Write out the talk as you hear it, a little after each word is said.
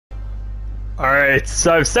Alright,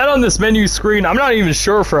 so I've sat on this menu screen, I'm not even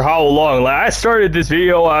sure for how long. Like, I started this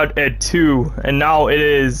video out at 2, and now it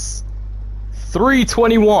is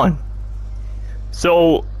 3:21.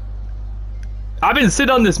 So, I've been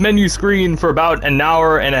sitting on this menu screen for about an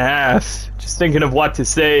hour and a half, just thinking of what to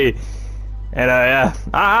say. And, yeah,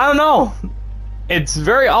 I don't know. It's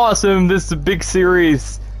very awesome, this is a big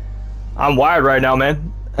series. I'm wired right now,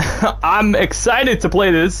 man. I'm excited to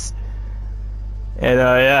play this. And,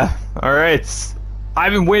 yeah, alright.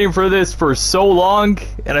 I've been waiting for this for so long,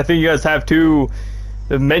 and I think you guys have too.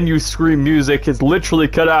 The menu screen music is literally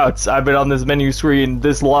cut out. I've been on this menu screen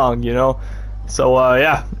this long, you know? So,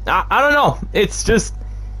 yeah, I don't know. It's just,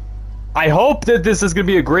 I hope that this is going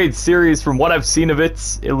to be a great series from what I've seen of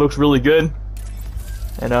it. It looks really good.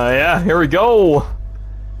 And, yeah, here we go.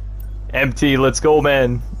 Empty, let's go,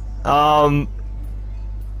 man. Alright,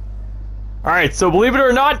 so believe it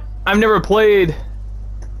or not, I've never played...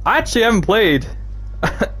 I actually haven't played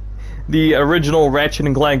the original Ratchet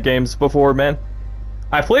and Clank games before, man.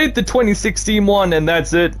 I played the 2016 one, and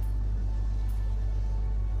that's it.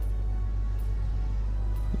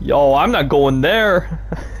 Yo, I'm not going there.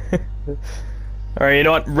 Alright, you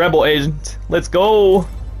know what? Rebel Agent. Let's go.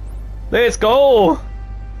 Let's go.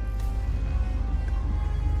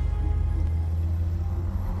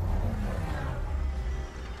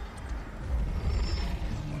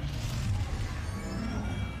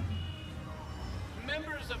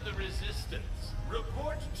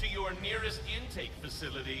 Report to your nearest intake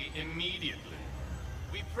facility immediately.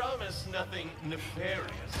 We promise nothing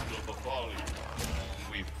nefarious will befall you.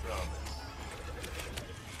 We promise.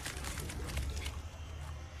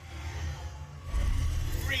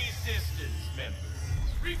 Resistance members,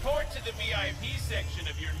 report to the VIP section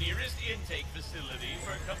of your nearest intake facility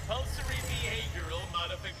for compulsory behavioral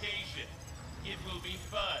modification. It will be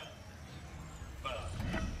fun. Fun.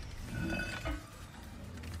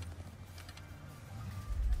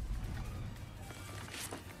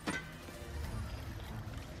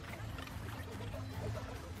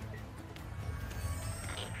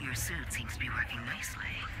 Your suit seems to be working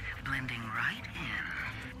nicely, blending right in.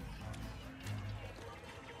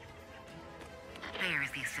 There is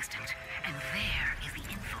the assistant, and there is the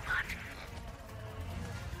infobot.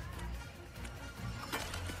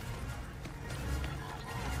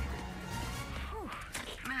 Whew.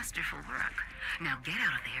 Masterful work. Now get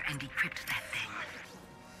out of there and decrypt that thing.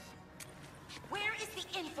 Where is the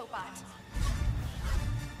infobot?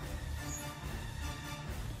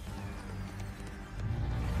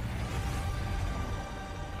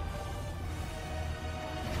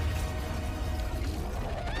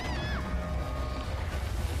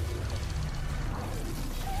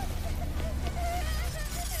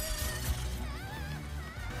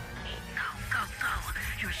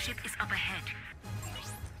 Your ship is up ahead.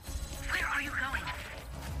 Where are you going?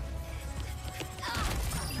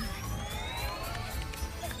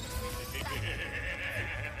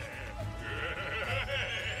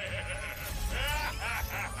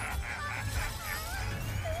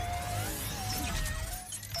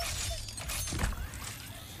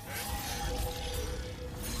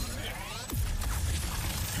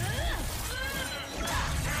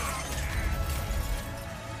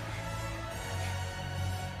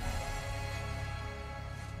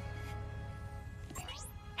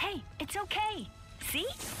 It's okay. See?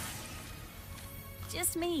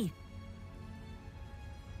 Just me.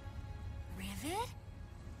 Rivet?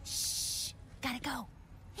 Shh. Gotta go.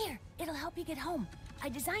 Here, it'll help you get home. I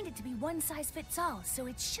designed it to be one size fits all, so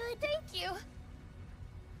it should... Thank you.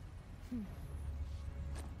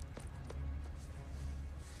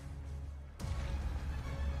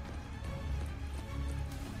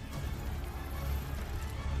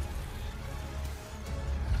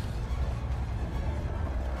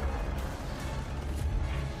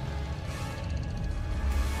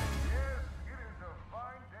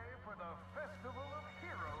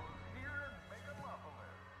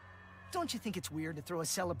 Don't you think it's weird to throw a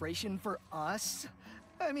celebration for us?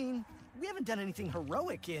 I mean, we haven't done anything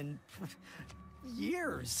heroic in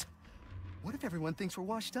years. What if everyone thinks we're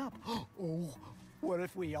washed up? Oh, what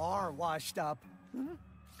if we are washed up?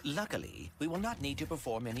 Luckily, we will not need to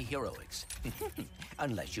perform any heroics.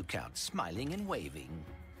 Unless you count smiling and waving.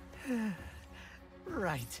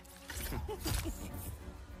 Right.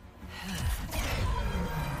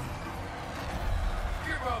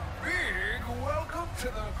 Give a big welcome to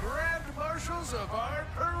the Grand Marshals of our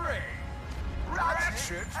parade,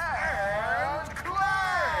 Ratchet and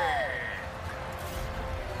Clank!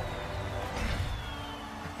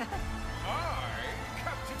 I,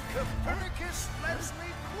 Captain Copernicus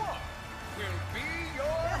Leslie Clark, will be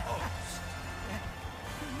your host.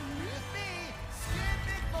 With me,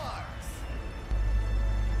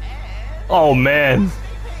 Oh man.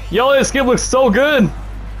 Yo, this game looks so good.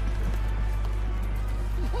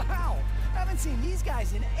 Wow, haven't seen these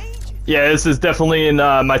guys in ages. Yeah, this is definitely in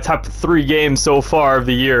my top 3 games so far of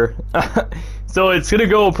the year. So it's gonna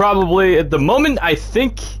go probably, at the moment, I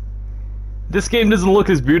think this game doesn't look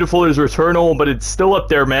as beautiful as Returnal, but it's still up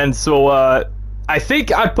there, man. So I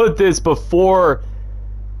think I put this before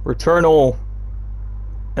Returnal,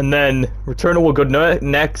 and then Returnal will go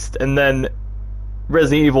next, and then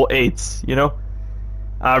Resident Evil 8, you know?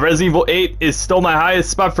 Resident Evil 8 is still my highest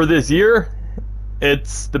spot for this year.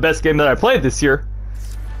 It's the best game that I played this year.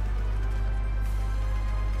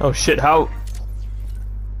 Oh shit, how...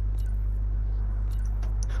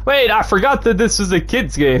 Wait, I forgot that this was a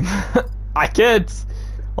kid's game. I can't...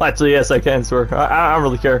 Well, actually, yes, I can, swear. I don't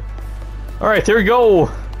really care. Alright, here we go.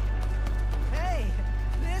 Hey,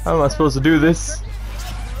 How am I supposed to do this?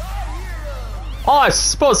 Oh, I'm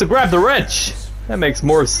supposed to grab the wrench. That makes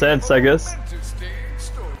more sense, I guess. Momentous day in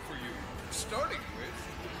store for you, starting with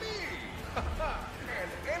me, and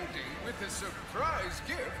ending with a surprise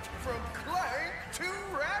gift from Clank to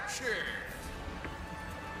Ratchet.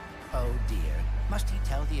 Oh dear. Must he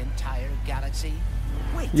tell the entire galaxy?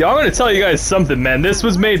 Yo, I'm gonna tell you guys something, man. This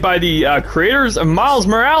was made by the creators of Miles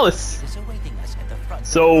Morales. It is awaiting us at the front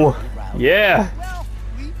So, of the round. yeah. well,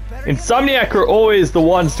 we better get Insomniac are always the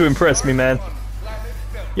ones to impress me, man.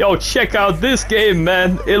 Yo, check out this game,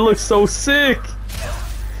 man. It looks so sick.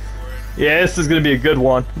 Yeah, this is gonna be a good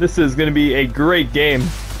one. This is gonna be a great game.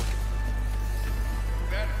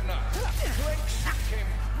 That night, Clank came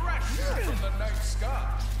crashing from the night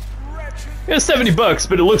sky. Ratchet It's $70,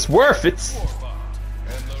 but it looks worth it. Warbot,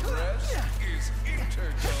 and the rest is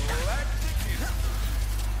intergalactic history.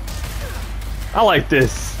 I like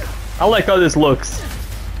this. I like how this looks.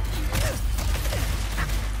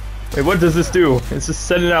 Wait, what does this do? It's just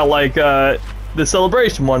sending out like the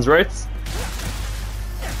celebration ones, right?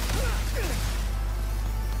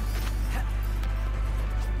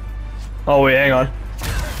 Oh wait, hang on.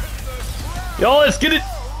 Yo, let's get it.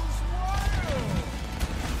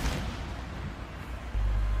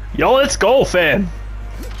 Yo, let's go, fam.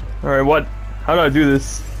 All right, what? How do I do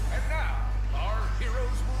this? And now, our heroes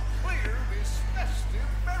will clear this festive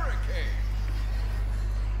barricade.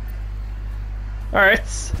 All right.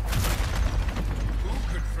 Who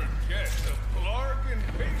could forget the Blarg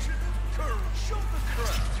invasion? Show the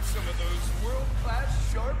crowd some of those world-class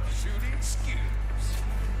sharpshooting skills.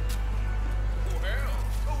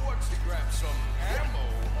 Well, once he grabs some ammo,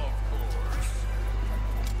 of course.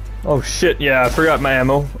 Oh shit! Yeah, I forgot my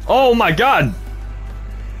ammo. Oh my god!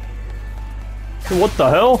 What the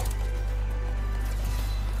hell?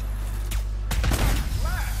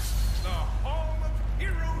 Last, the Hall of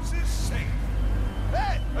Heroes is safe.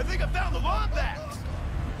 Hey, I think I found the wombat!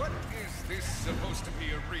 What is this supposed to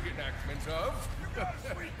be a reenactment of?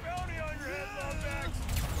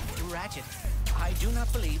 Ratchet, I do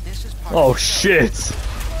not believe this is part Oh of the shit!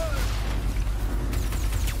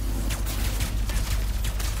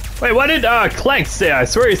 Wait, what did Clank say? I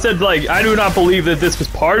swear he said like, I do not believe that this was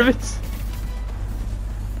part of it.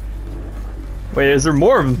 Wait, is there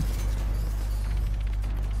more of them?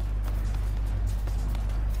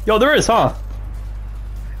 Yo, there is, huh?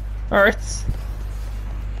 Alright.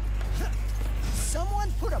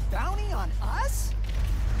 Someone put a bounty on us?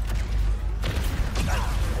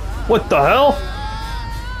 What the hell?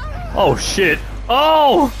 Oh shit.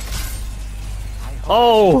 Oh!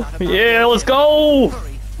 Oh, yeah, let's go!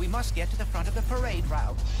 Hurry, we must get to the front of the parade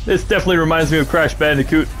route. This definitely reminds me of Crash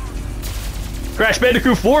Bandicoot. Crash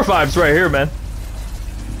Bandicoot 4 vibes right here, man.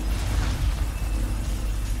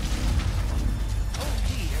 Oh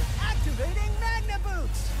dear, activating Magna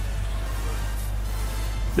Boots!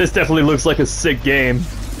 This definitely looks like a sick game.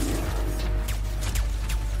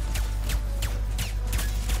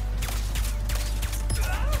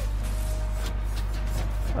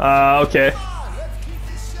 Okay. Let's keep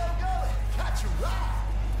this show going. Catch a ride.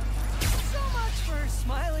 So much for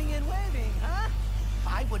smiling and waving, huh?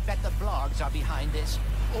 I would bet the Blargs are behind this,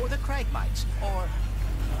 or the Cragmites, or...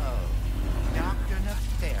 Oh, Dr.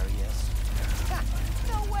 Nefarious. Ha,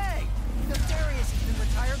 no way! Nefarious has been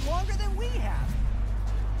retired longer than we have.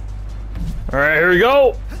 Alright, here we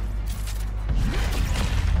go.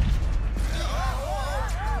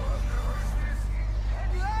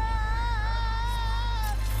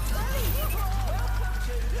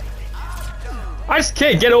 I just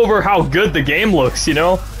can't get over how good the game looks, you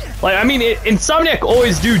know? Like, I mean, Insomniac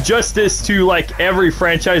always do justice to, like, every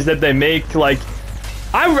franchise that they make. Like,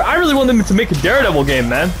 I really want them to make a Daredevil game,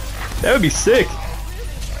 man. That would be sick.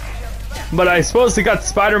 But I suppose they got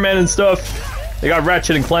Spider-Man and stuff. They got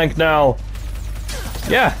Ratchet and Clank now.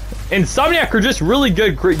 Yeah, Insomniac are just really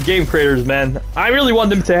good game creators, man. I really want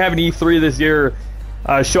them to have an E3 this year,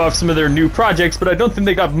 show off some of their new projects, but I don't think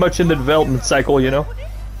they got much in the development cycle, you know?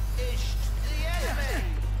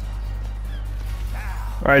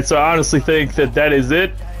 Alright, so I honestly think that that is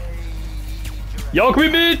it. Yo, come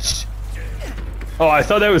here, bitch! Oh, I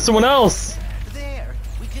thought that was someone else. There,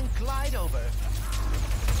 we can glide over.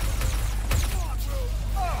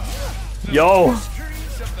 Yo,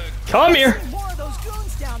 come here. More of those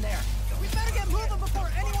goons down there. We better get moving before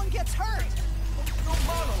anyone gets hurt. No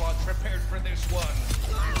monologue prepared for this one.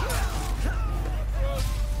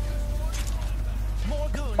 More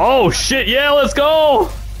goons. Oh shit, yeah, let's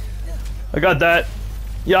go. I got that.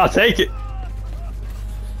 Yeah, I'll take it.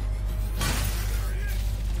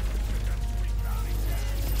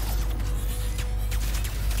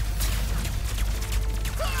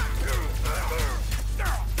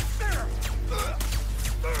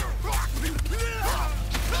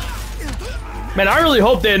 Man, I really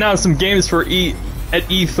hope they announce some games for at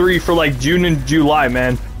E3 for like June and July,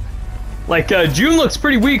 man. Like June looks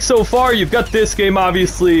pretty weak so far. You've got this game,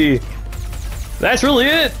 obviously. That's really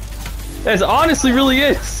it. That's honestly really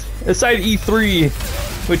it. Aside E3,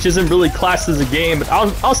 which isn't really classed as a game, but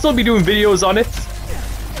I'll still be doing videos on it.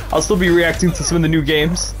 I'll still be reacting to some of the new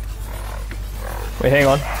games. Wait, hang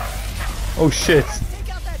on. Oh shit.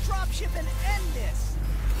 Take out that dropship and end this.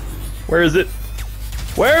 Where is it?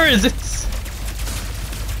 Where is it?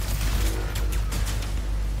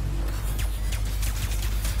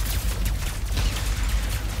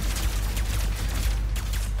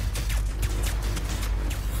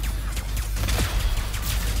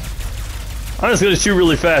 I'm just gonna shoot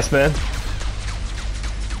really fast, man.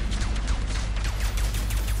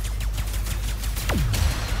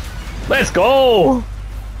 Let's go! A little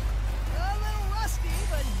rusty,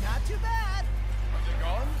 but not too bad. Are they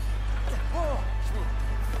gone? Oh,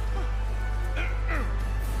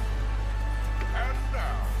 and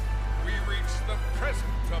now, we reach the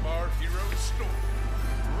present of our hero's story.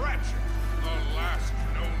 Ratchet, the last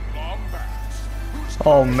known Lombax. Whose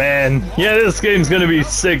Oh man. Yeah, this game's gonna be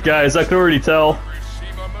sick, guys. I can already tell.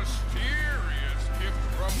 receive a mysterious gift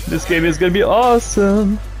from This game is gonna be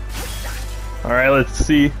awesome. Alright, let's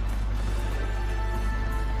see.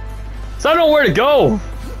 So I don't know where to go.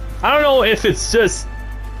 I don't know if it's just...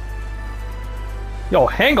 Yo,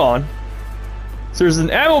 hang on. So there's an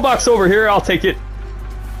ammo box over here. I'll take it.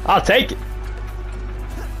 I'll take it.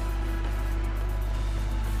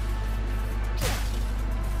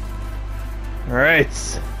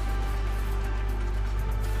 Alright.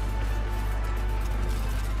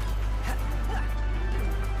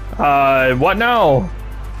 What now?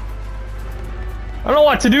 I don't know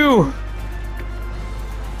what to do.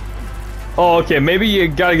 Oh, okay, maybe you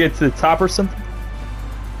gotta get to the top or something?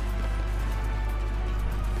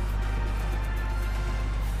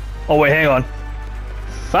 Oh, wait, hang on.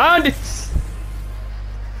 Found it!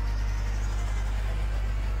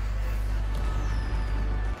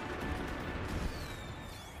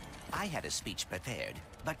 I had a speech prepared,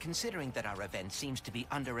 but considering that our event seems to be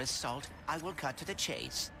under assault, I will cut to the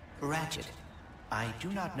chase. Ratchet, I do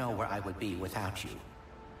not know where I would be without you.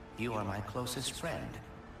 You are my closest friend,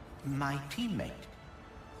 my teammate,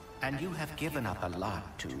 and you have given up a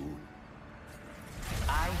lot to...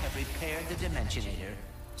 I have repaired the Dimensionator,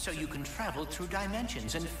 so you can travel through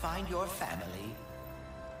dimensions and find your family.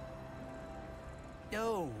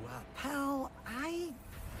 Yo, pal,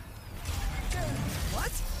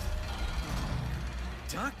 what?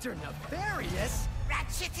 Dr. Nefarious?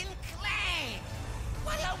 Ratchet and Clank!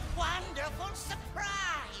 What a wonderful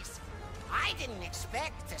surprise! I didn't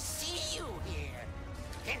expect to see you here.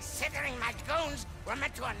 Considering my goons were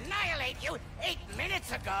meant to annihilate you 8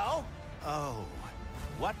 minutes ago. Oh,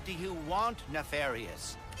 what do you want,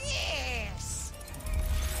 Nefarious? Yes!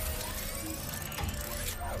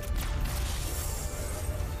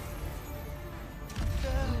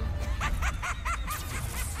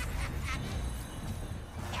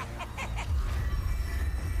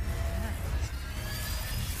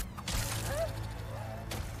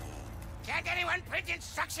 Can't anyone print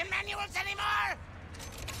instruction manuals anymore?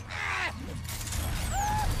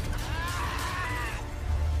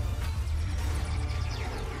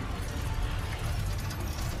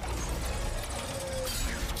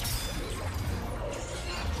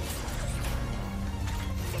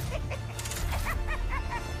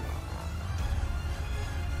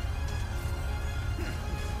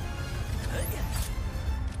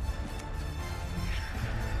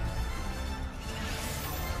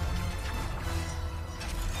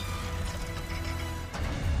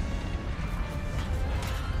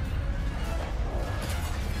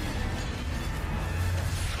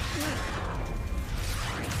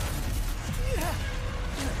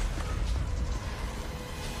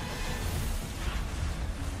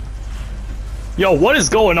 Yo, what is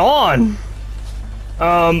going on?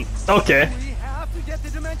 Okay. We have to get the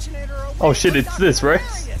Dimensionator away. Oh shit, it's this, right?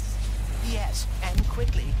 Yes, and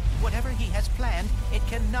quickly. Whatever he has planned, it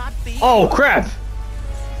cannot be. Oh crap!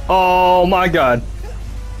 Oh my god.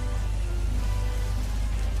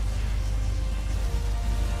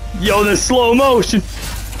 Yo, this slow motion.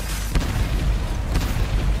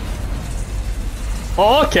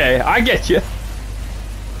 Oh, okay, I get you.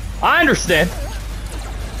 I understand.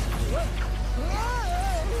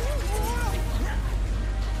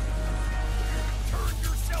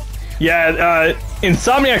 Yeah,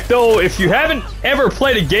 Insomniac though, if you haven't ever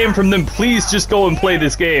played a game from them, please just go and play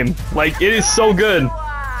this game. Like, it is so good.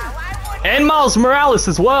 And Miles Morales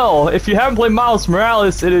as well. If you haven't played Miles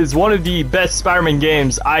Morales, it is one of the best Spider-Man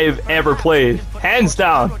games I have ever played. Hands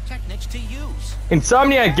down.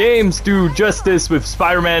 Insomniac Games do justice with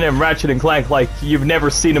Spider-Man and Ratchet and Clank like you've never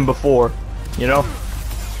seen them before. You know?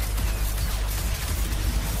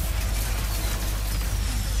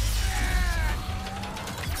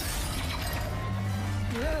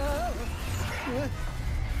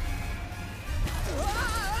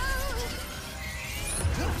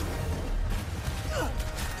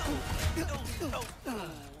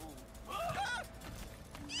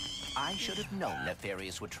 I should have known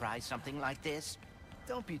Nefarious would try something like this.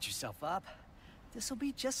 Don't beat yourself up. This'll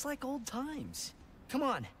be just like old times. Come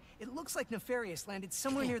on. It looks like Nefarious landed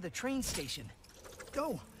somewhere near the train station.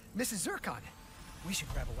 Go, Mrs. Zircon. We should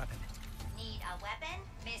grab a weapon. Need a weapon?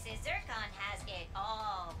 Mrs. Zircon has it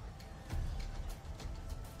all.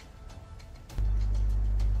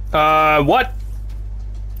 What?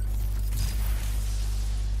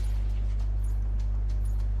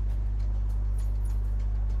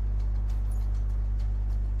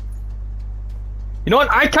 You know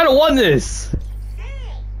what? I kind of won this. Say,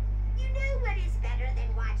 you know what is better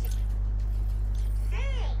than watching? Say,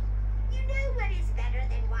 you know what is better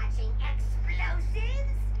than watching explosives?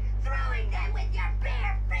 Throwing them with your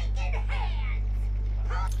bare freaking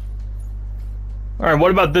hands. All right,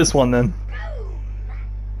 what about this one then? Boom!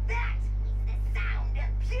 That is the sound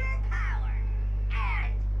of pure power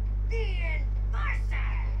and the Enforcer.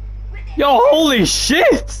 With it Yo, holy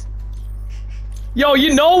shit! Yo,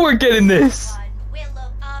 you know we're getting this. will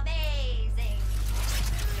look amazing.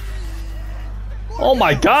 Oh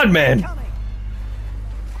my god, man.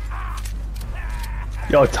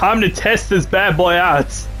 Yo, time to test this bad boy out.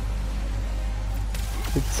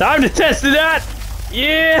 It's time to test it out.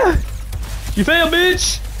 Yeah. You fail,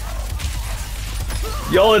 bitch.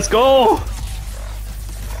 Yo, let's go.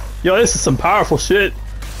 Yo, this is some powerful shit.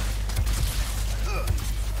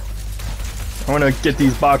 I want to get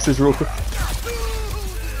these boxes real quick.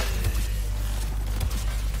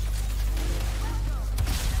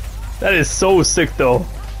 That is so sick, though.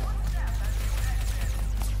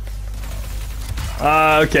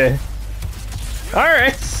 Okay.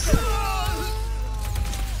 Alright.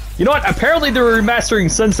 You know what? Apparently they're remastering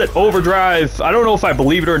Sunset Overdrive. I don't know if I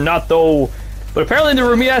believe it or not, though. But apparently they're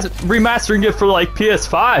remastering it for, like,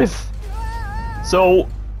 PS5. So,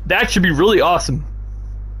 that should be really awesome.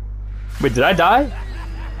 Wait, did I die?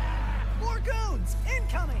 More goons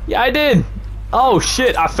incoming. Yeah, I did. Oh,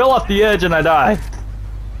 shit. I fell off the edge and I died.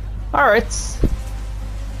 Alright.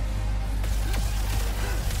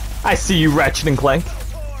 I see you, Ratchet and Clank.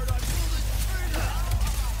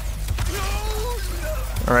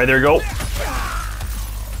 Alright, there we go.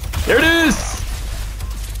 There it is!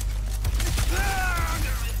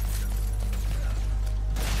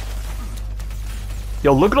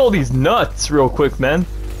 Yo, look at all these nuts real quick, man.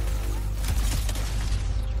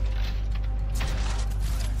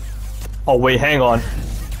 Oh, wait, hang on.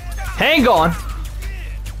 Hang on!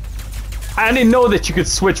 I didn't know that you could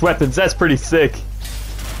switch weapons. That's pretty sick.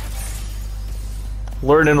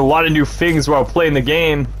 Learning a lot of new things while playing the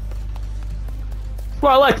game. That's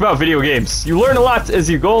what I like about video games. You learn a lot as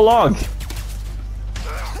you go along.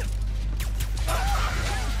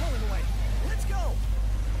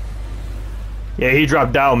 Yeah, he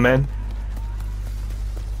dropped down, man.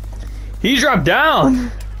 He dropped down!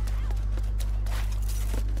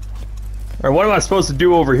 Alright, what am I supposed to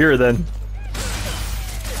do over here then?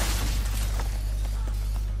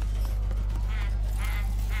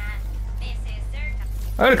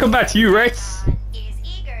 I'm gonna come back to you, right?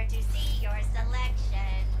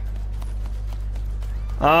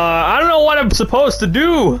 I don't know what I'm supposed to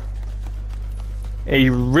do. A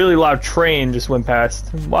really loud train just went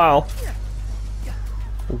past. Wow.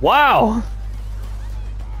 Wow.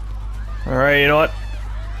 Alright, you know what?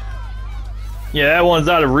 Yeah, that one's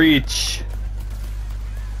out of reach.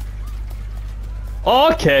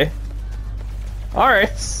 Okay.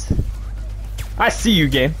 Alright. I see you,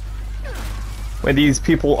 game. when these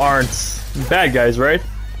people aren't bad guys, right?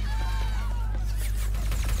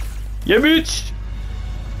 Yeah, bitch!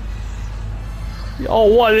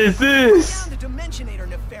 Oh, what is this? Put down the Dimensionator,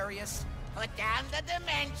 Nefarious. Put down the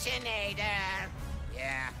Dimensionator.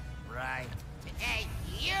 Yeah, right. Today,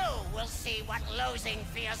 you will see what losing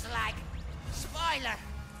feels like. Spoiler,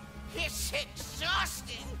 it's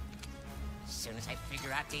exhausting. As soon as I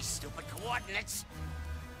figure out these stupid coordinates.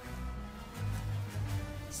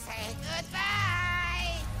 Say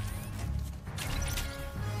goodbye!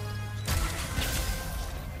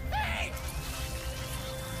 Hey!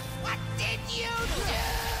 What did you do?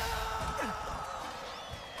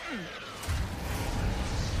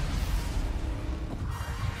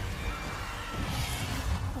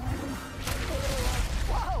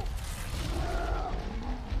 Whoa!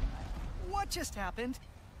 What just happened?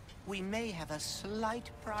 We may have a slight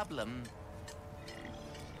problem.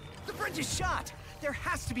 The bridge is shot! There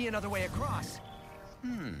has to be another way across.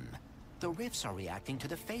 The rifts are reacting to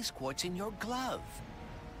the phase quartz in your glove.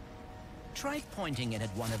 Try pointing it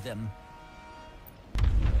at one of them.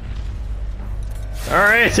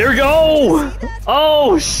 Alright, here we go!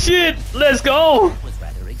 Oh shit! Let's go!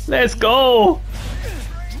 Let's go!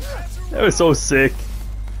 That was so sick.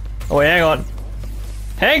 Oh wait, hang on.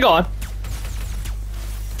 Hang on!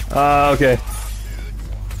 Okay.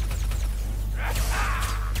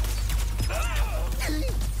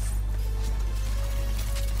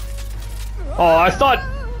 Oh, I thought...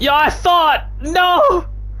 Yeah, I thought! No!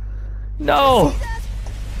 No!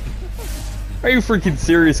 Are you freaking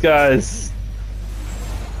serious, guys?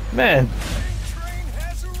 Man.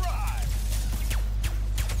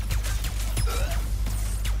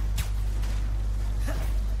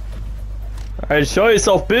 Alright, show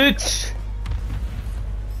yourself, bitch!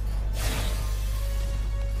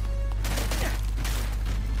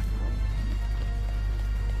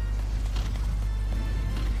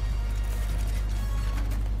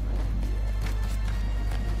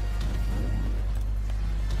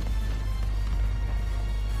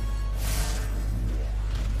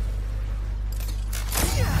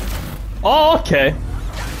 Oh, okay.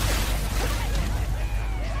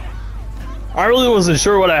 I really wasn't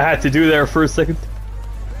sure what I had to do there for a second.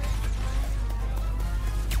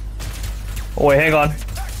 Oh wait, hang on.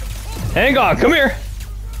 Hang on, come here.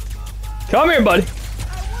 Come here, buddy.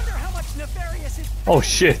 Oh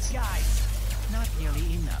shit. Not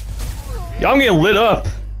nearly enough. Yeah, I'm getting lit up.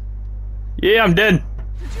 Yeah, I'm dead.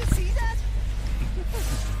 Did you see that?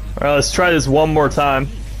 Alright, let's try this one more time.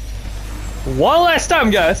 One last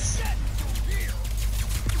time, guys.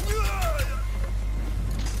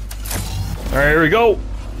 Alright, here we go.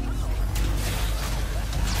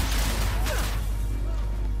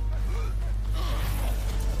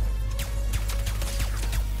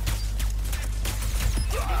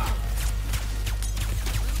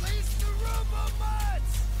 Release the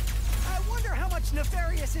robo-bots! I wonder how much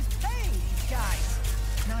Nefarious is paying these guys.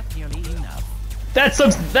 Not nearly enough. That's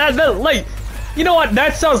some that like, you know what?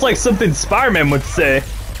 That sounds like something Spider-Man would say.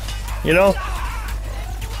 You know?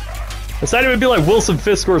 Decided it would be like Wilson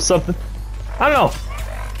Fisk or something. I don't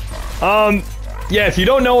know. Yeah, if you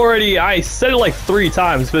don't know already, I said it like 3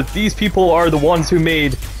 times, but these people are the ones who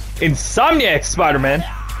made Insomniac Spider-Man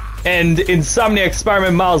and Insomniac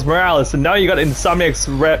Spider-Man Miles Morales, and now you got Insomniac's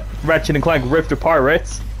Ratchet and Clank Rift Apart,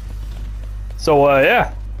 right? So,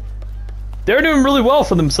 yeah. They're doing really well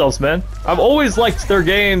for themselves, man. I've always liked their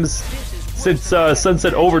games since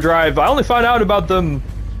Sunset Overdrive. I only found out about them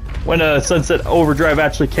when Sunset Overdrive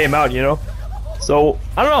actually came out, you know? So,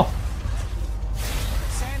 I don't know.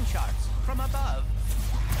 Sand charts from above.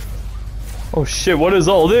 Oh shit, what is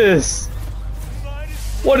all this?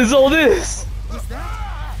 What is all this? Is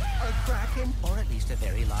that a kraken? Or at least a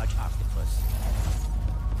very large octopus.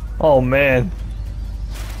 Oh man.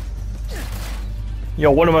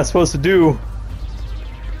 Yo, what am I supposed to do?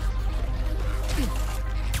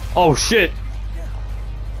 Oh shit.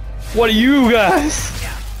 What are you guys?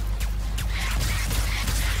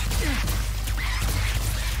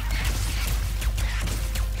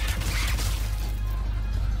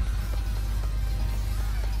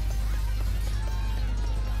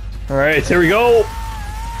 Alright, here we go.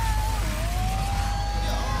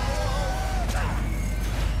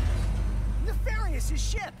 Nefarious'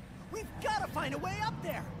 ship. We've got to find a way up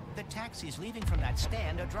there. The taxis leaving from that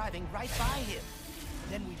stand are driving right by him.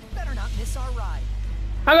 Then we better not miss our ride.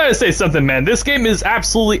 I gotta say something, man. This game is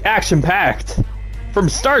absolutely action-packed. From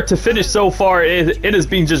start to finish so far, it has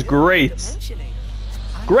been just great.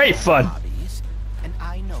 Great fun. And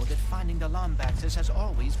I know that finding the Lombaxes has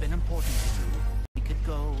always been important to you. We could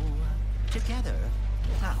go together.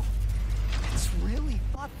 Wow. That's really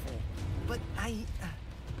thoughtful. but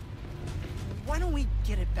why don't we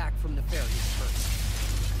get it back from Nefarious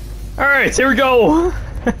first? Alright, here we go.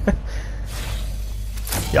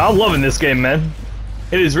 Yeah, I'm loving this game, man.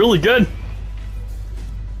 It is really good.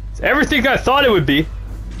 It's everything I thought it would be.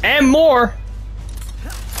 And more.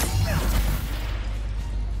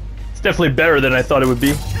 It's definitely better than I thought it would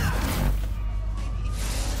be.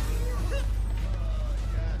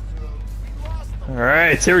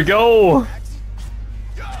 Alright, here we go.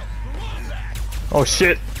 Oh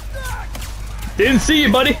shit. Didn't see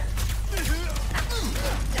you, buddy.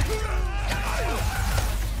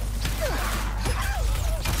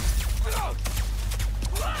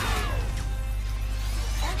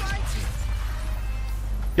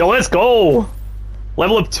 Yo, let's go.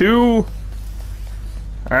 Level up 2.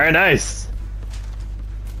 Alright, nice.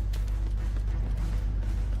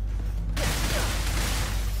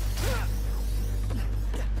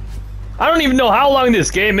 I don't even know how long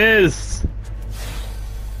this game is.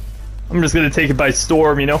 I'm just gonna take it by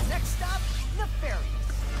storm, you know? Next stop, Nefarious.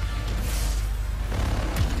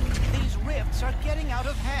 These rifts are getting out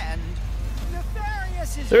of hand.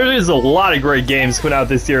 Nefarious is... There is a lot of great games put out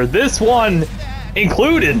this year. This one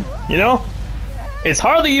included, you know? It's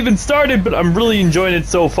hardly even started, but I'm really enjoying it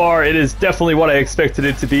so far. It is definitely what I expected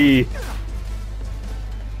it to be.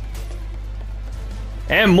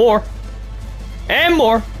 And more. And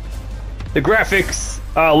more. The graphics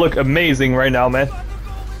look amazing right now, man.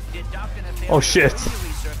 Oh shit.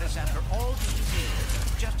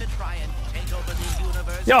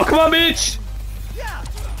 Yo, come on, bitch! Yeah,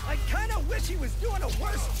 I kinda wish he was doing a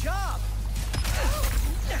worse job.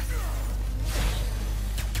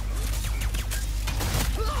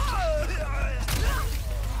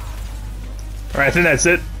 Alright, I think that's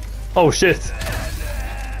it. Oh shit.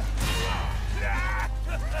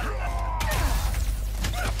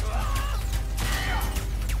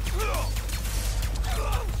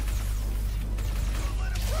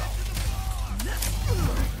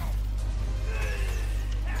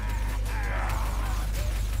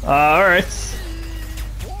 Alright.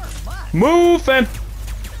 Move and...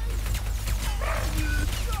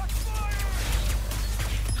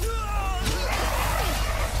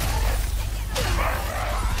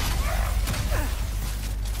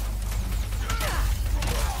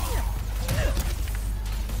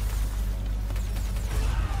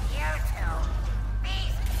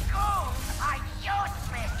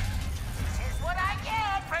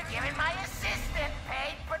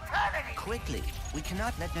 Quickly, we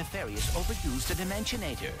cannot let Nefarious overuse the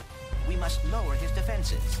Dimensionator. We must lower his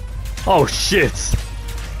defenses. Oh shit.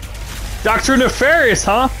 Dr. Nefarious,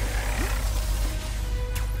 huh?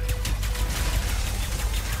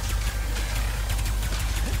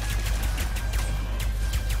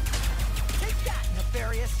 Take that,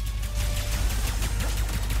 Nefarious.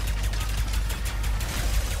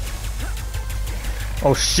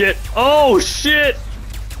 Oh shit. Oh shit.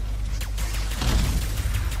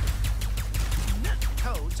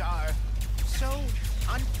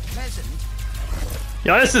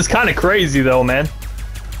 Yo, this is kind of crazy though, man.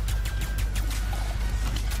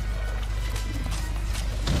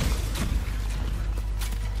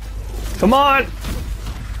 Come on!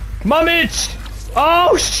 Come on, Mitch!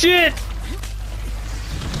 Oh shit!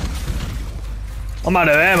 I'm out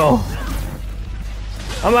of ammo.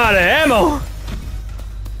 I'm out of ammo!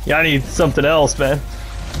 Yeah, I need something else, man.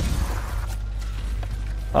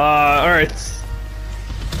 Alright.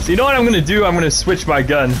 So you know what I'm gonna do? I'm gonna switch my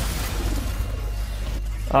gun.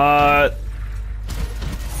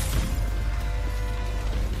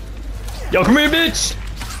 Yo, come here, bitch!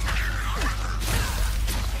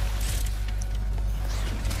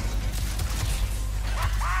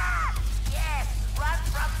 Yes, run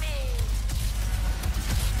from me.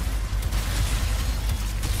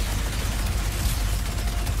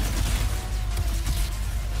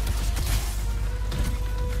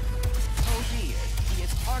 Oh dear, he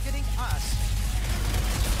is targeting us.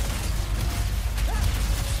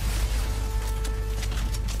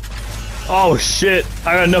 Oh shit,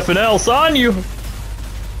 I got nothing else on you.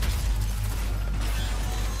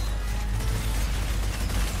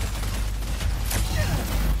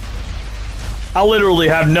 I literally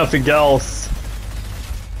have nothing else.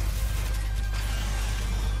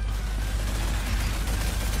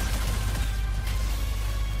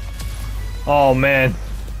 Oh man.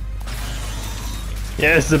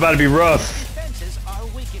 Yeah, this is about to be rough. Defenses are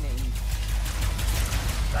weakening.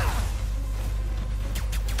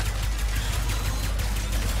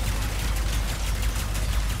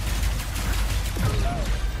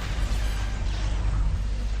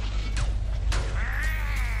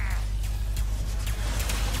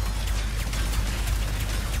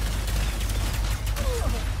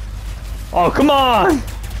 Oh, come on!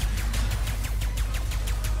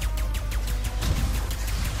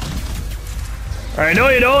 Alright, no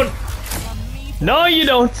you don't! No you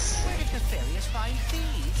don't! Where did the Nefarious find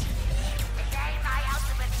these? Today my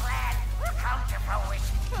ultimate plan will come to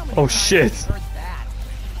fruition. Oh shit! Heard that.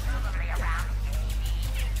 Probably around 80.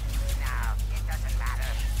 No, it doesn't matter.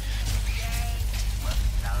 Today will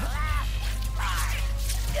be the last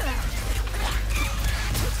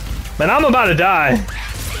time. Man, I'm about to die.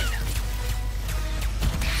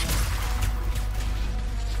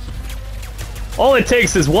 All it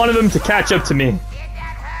takes is one of them to catch up to me. Did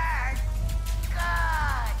that hurt?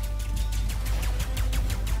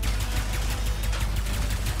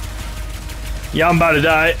 Good. Yeah, I'm about to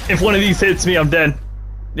die. If one of these hits me, I'm dead.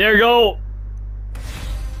 There we go.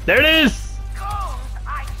 There it is. Goons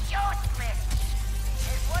are useless.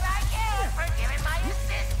 Is what I get for giving my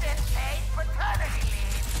assistant paid paternity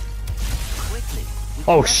leave. Quickly. we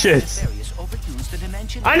Oh, can let shit. Nefarious overuse the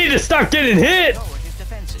dimension. I need to stop getting hit. Lower his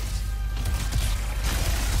defenses.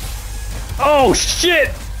 Oh shit!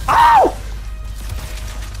 Ow!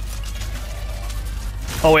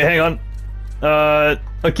 Oh wait, hang on.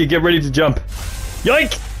 Okay, get ready to jump.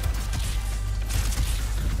 Yoink!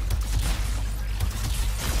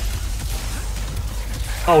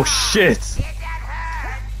 Oh shit! Did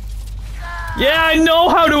that hurt? Yeah, I know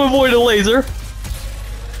how to avoid a laser.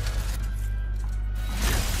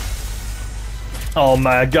 Oh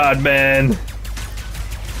my god, man.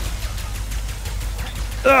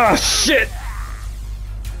 Ah, shit!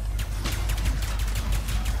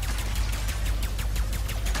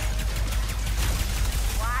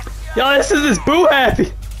 Yo, this is boo happy.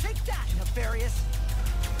 Take that, Nefarious.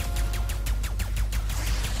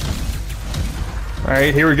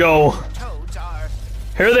 Alright, here we go. Toads are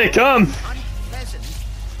Here they come. unpleasant.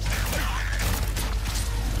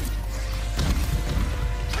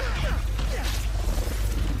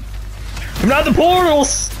 Come out the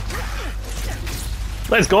portals.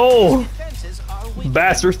 Let's go, Defenses are weak.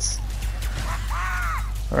 bastards.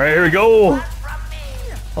 Alright, here we go.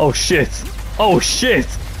 Oh shit. Oh shit.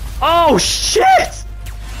 Oh shit! Oh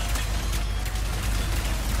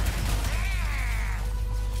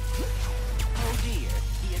dear,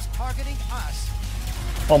 he is targeting us.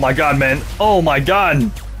 Oh my god, man. Oh my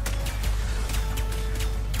god.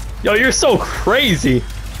 Yo, you're so crazy.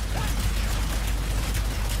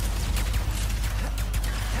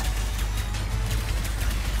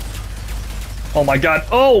 Oh my god.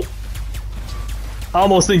 Oh! I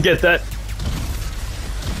almost didn't get that.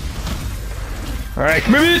 Alright,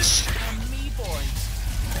 come here, bitch! Me boys.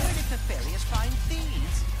 Where did Nefarious find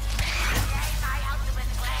these? Today my ultimate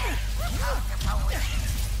plan will come to fruition.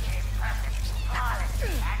 It is perfect, flawless,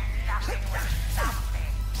 and nothing will stop me.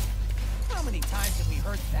 How many times have we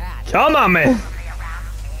heard that? Come on, man. Probably around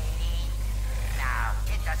 80. No,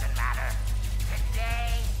 it doesn't matter.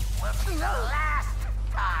 Today will be the last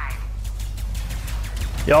time.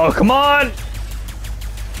 Yo, come on!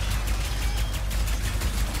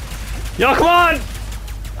 Yo, come on!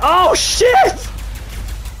 Oh, shit!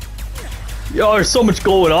 Yo, there's so much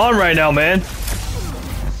going on right now, man.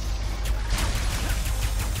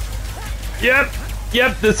 Yep,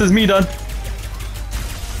 this is me done.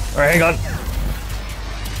 Alright, hang on.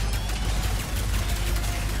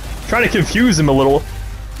 Trying to confuse him a little.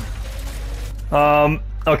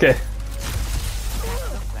 Okay.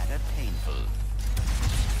 Rather painful.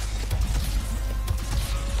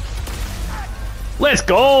 Let's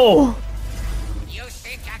go! You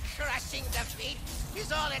think a crushing defeat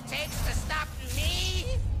is all it takes to stop me?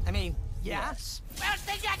 I mean, yes. Well,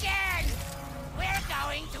 think again! We're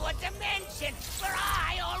going to a dimension where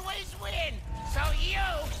I always win, so you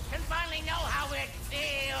can finally know how it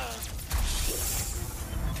feels.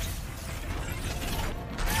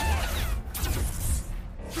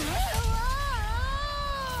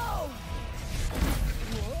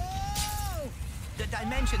 The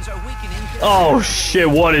dimensions are weakening. Oh shit,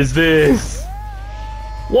 what is this?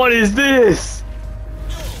 What is this?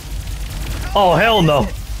 Oh hell no.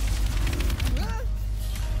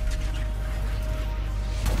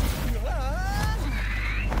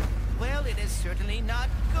 Well, it is certainly not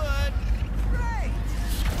good. Right.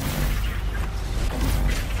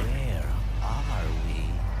 Where are we?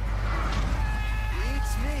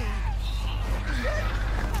 Beats me.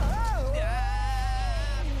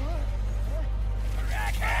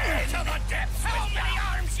 To the depths! How many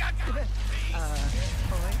arms you got?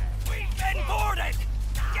 We've been boarded!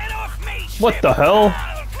 Get off me! What the hell?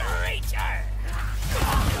 Creature!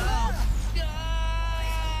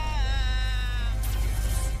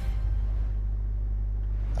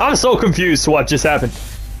 I'm so confused to what just happened.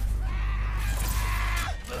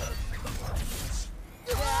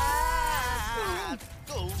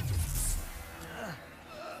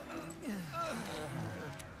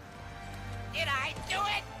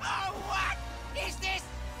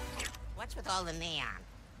 all the neon.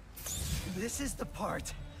 This is the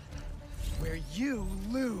part where you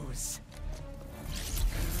lose.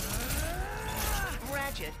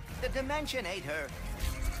 Ratchet, the Dimensionator.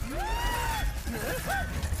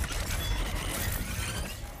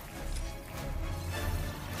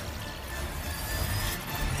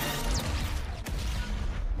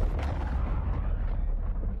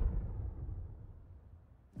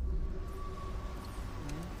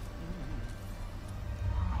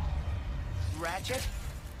 Ratchet?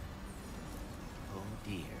 Oh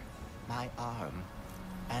dear, my arm.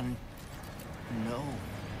 And no,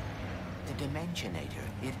 the Dimensionator,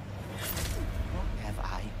 it... What have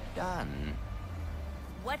I done?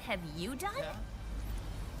 What have you done?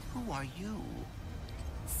 Who are you?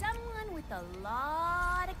 Someone with a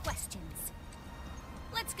lot of questions.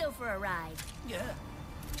 Let's go for a ride. Yeah.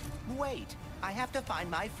 Wait, I have to find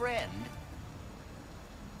my friend.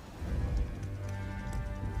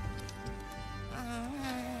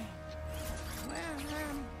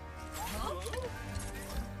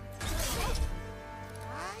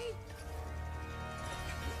 Hi?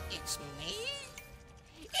 It's me?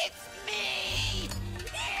 It's me!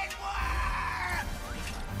 It worked!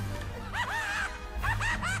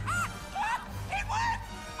 It worked!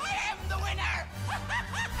 I am the winner!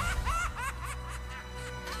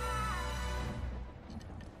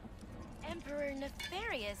 Emperor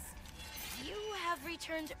Nefarious, you have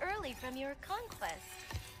returned early from your conquest.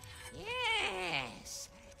 Yes,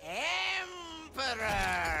 Emperor!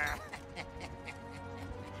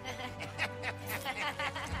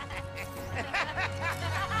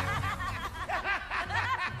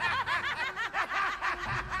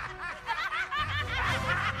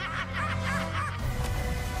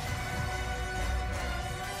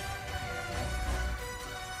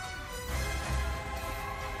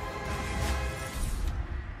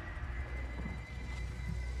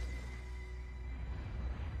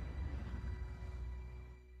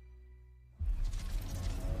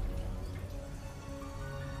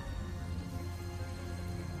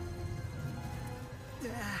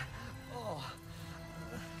 Oh.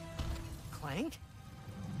 Clank?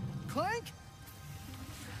 Clank?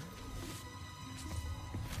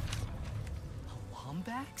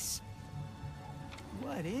 Lombax?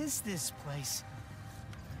 What is this place?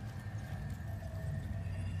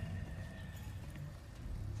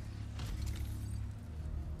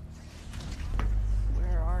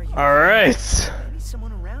 Where are you? All right. Maybe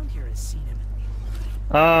someone around here has seen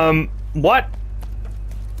him. What?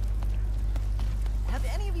 Have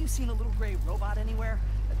any of you seen a little gray robot anywhere?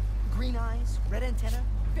 Green eyes, red antenna,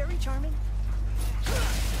 very charming.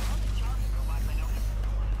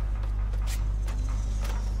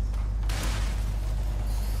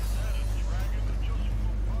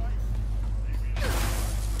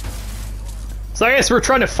 So I guess we're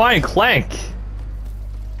trying to find Clank.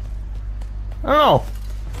 I don't know.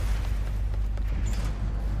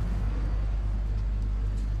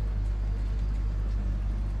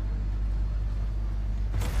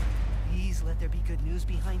 Please let there be good news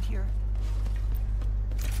behind here.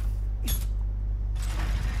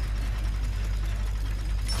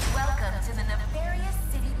 Welcome to the Nefarious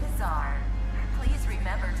City Bazaar. Please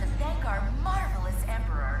remember to thank our marvelous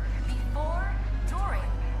Emperor before, during,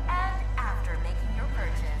 and after making your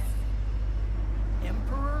purchase.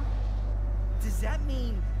 Emperor? Does that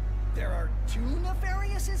mean there are two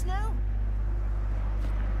Nefariouses now?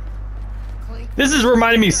 Clank. This is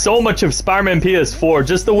reminding me so much of Spider-Man PS4,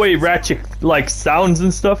 just the way Ratchet like sounds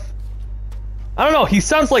and stuff. I don't know, he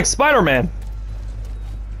sounds like Spider-Man.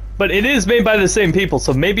 But it is made by the same people,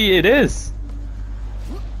 so maybe it is.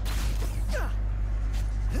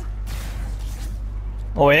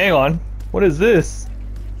 Oh, hang on. What is this?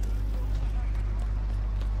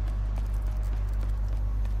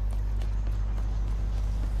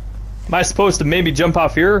 Am I supposed to maybe jump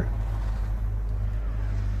off here?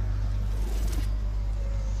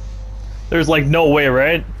 There's like no way,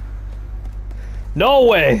 right? No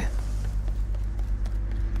way!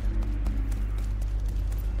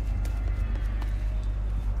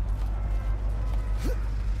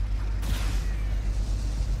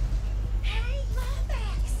 Hey,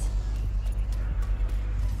 Lombax!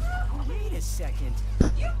 Wait a second.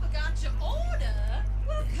 You forgot your order?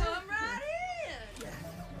 Well, come right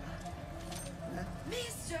in.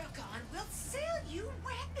 Miss Zircon will sell you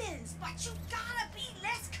weapons, but you gotta be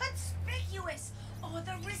less conspicuous, or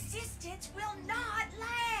the resistance will not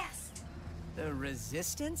last. The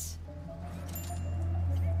Resistance?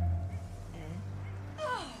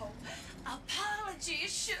 Oh,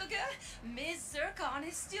 apologies, sugar. Miss Zircon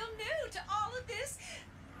is still new to all of this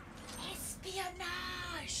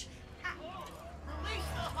espionage. Release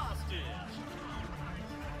the hostage.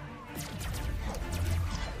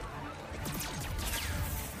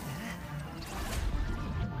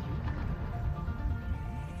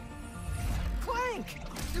 Clank!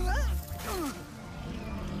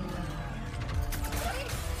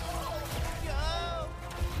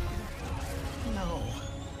 No.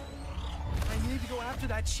 I need to go after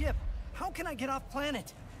that ship. How can I get off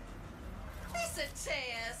planet? It's a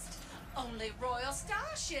test. Only royal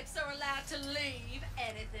starships are allowed to leave.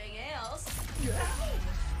 Anything else?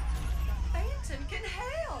 Phantom can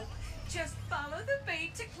help. Just follow the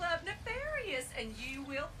beat to Club Nefarious and you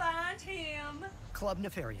will find him. Club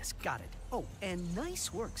Nefarious, got it. Oh, and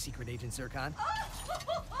nice work, Secret Agent Zircon.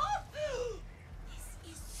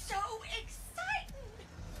 This is so exciting.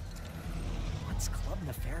 What's Club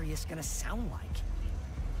Nefarious gonna sound like?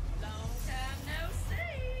 Long time no see.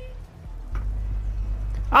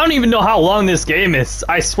 I don't even know how long this game is.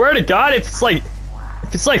 I swear to God, if it's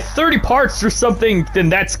like 30 parts or something, then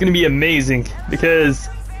that's gonna be amazing, because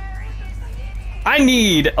I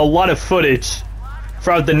need a lot of footage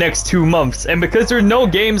throughout the next 2 months, and because there's no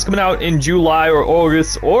games coming out in July or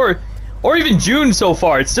August or even June so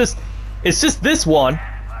far, it's just this one,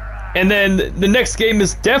 and then the next game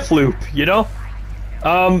is Deathloop, you know.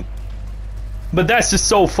 But that's just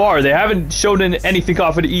so far. They haven't shown anything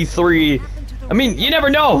off of the E3. I mean, you never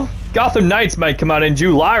know. Gotham Knights might come out in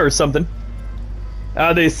July or something.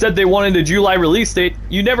 They said they wanted a July release date.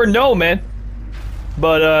 You never know, man.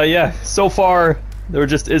 But yeah, so far there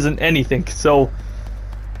just isn't anything. So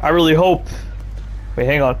I really hope. Wait,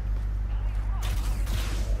 hang on.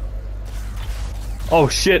 Oh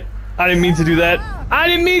shit! I didn't mean to do that. I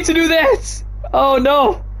didn't mean to do that. Oh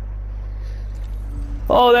no.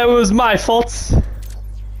 Oh, that was my fault.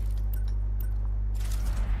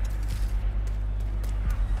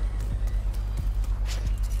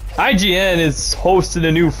 IGN is hosting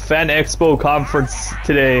a new Fan Expo conference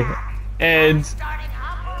today, and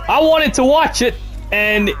I wanted to watch it,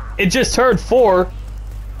 and it just turned 4.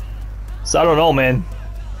 So I don't know, man.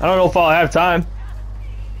 I don't know if I'll have time.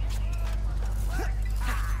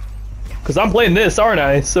 Because I'm playing this, aren't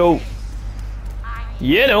I? So,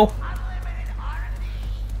 you know.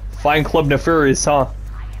 Find Club Nefarious, huh?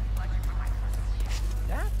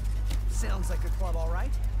 That sounds like a club, all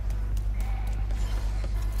right.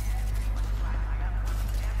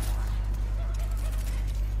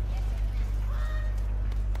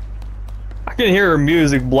 I can hear her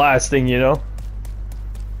music blasting, you know.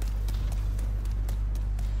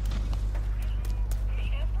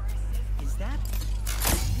 Is that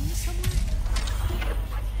somewhere?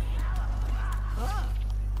 Ah,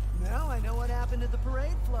 now I know what happened to the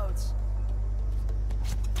parade floats.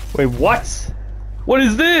 Wait, what? What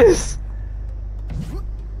is this?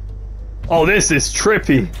 Oh, this is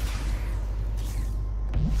trippy.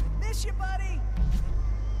 Miss you, buddy.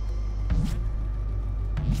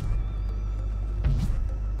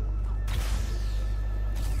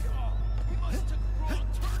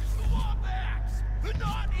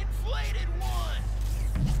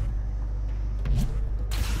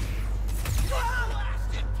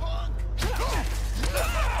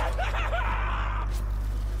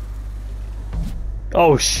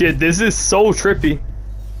 Oh shit, this is so trippy.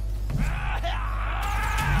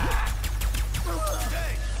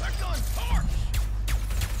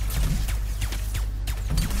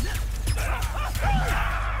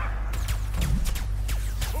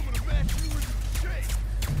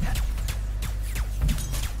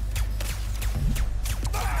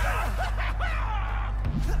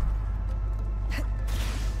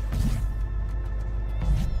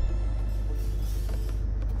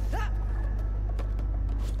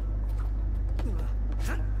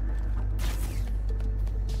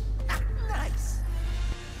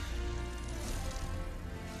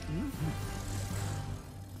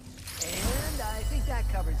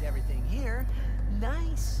 Covers everything here.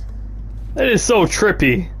 Nice. That is so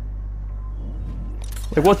trippy.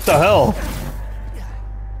 Like, what the hell?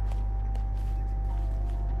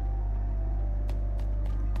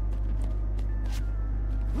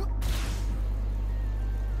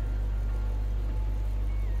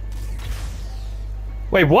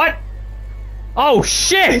 Wait, what? Oh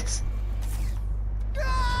shit!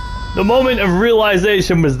 The moment of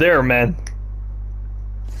realization was there, man.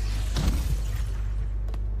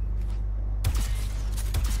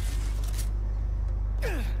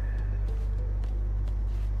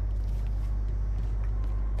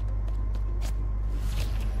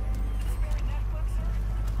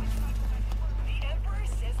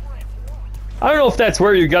 I don't know if that's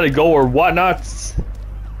where you gotta go or whatnot.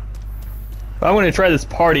 I'm gonna try this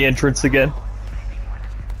party entrance again.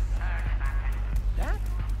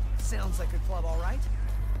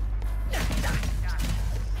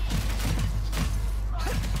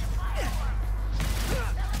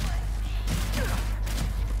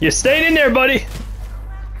 You stayed in there, buddy.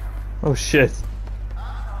 Oh shit.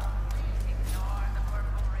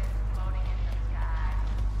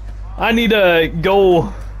 I need to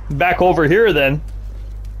go back over here then,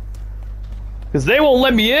 because they won't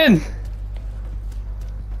let me in.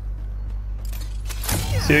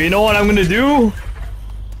 So you know what I'm gonna do?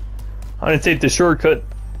 I'm gonna take the shortcut.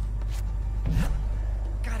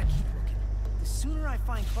 Gotta keep looking. The sooner I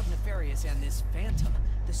find Club Nefarious and this Phantom,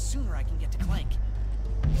 the sooner I can get to Clank.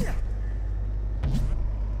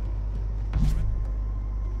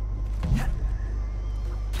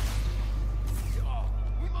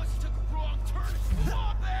 We must have took a wrong turn to the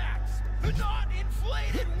Wombat's! The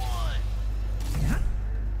not-inflated one!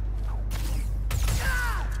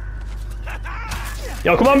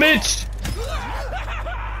 Yo, come on, bitch!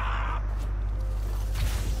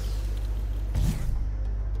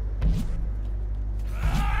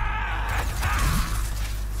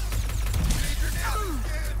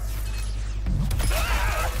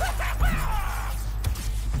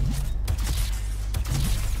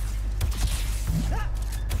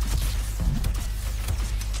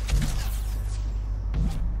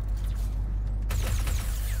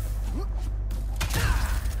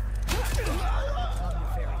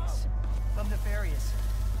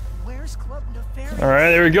 All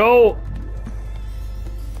right, there we go.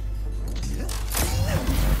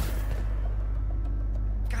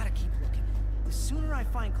 Gotta keep looking. The sooner I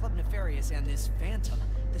find Club Nefarious and this Phantom,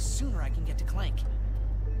 the sooner I can get to Clank.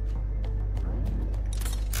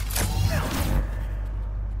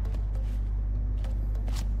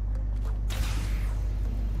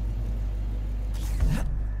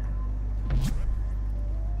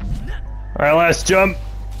 All right, last jump.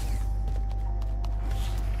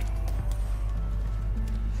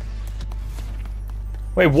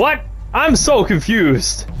 Wait, what? I'm so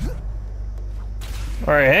confused.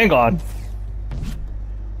 All right, hang on.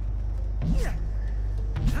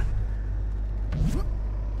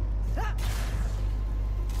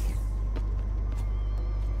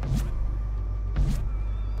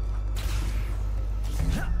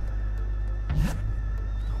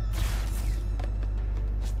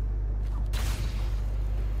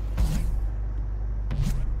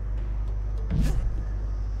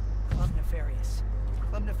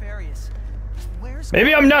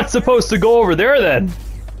 Maybe I'm not supposed to go over there then.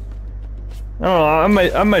 I don't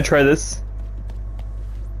know. I might try this.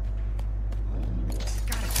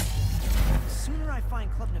 The sooner I find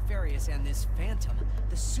Club Nefarious and this Phantom,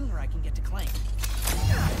 the sooner I can get to Clank.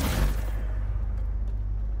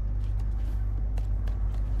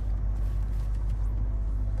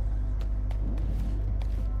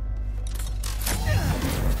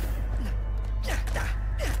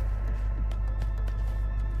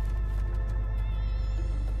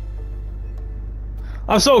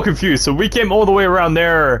 I'm so confused. So we came all the way around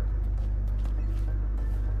there.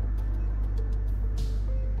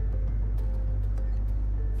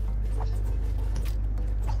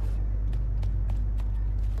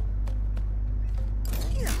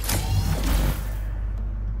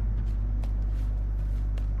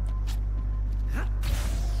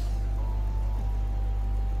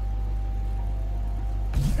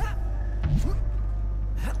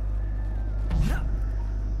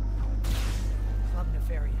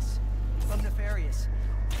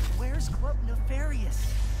 Where's Club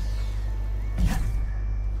Nefarious?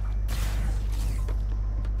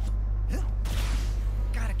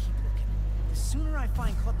 Gotta keep looking. The sooner I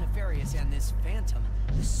find Club Nefarious and this Phantom,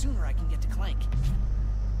 the sooner I can get to Clank.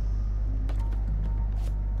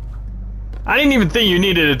 I didn't even think you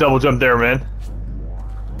needed a double jump there, man.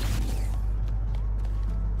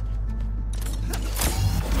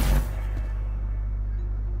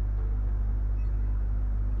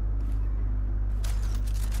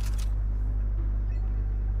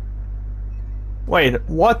 Wait,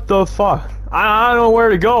 what the fuck? I don't know where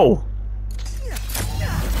to go.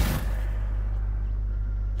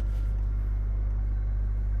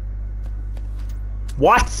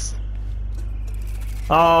 What?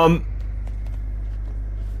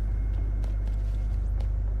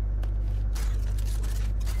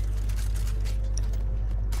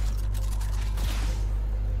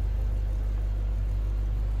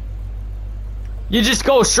 You just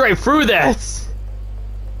go straight through that.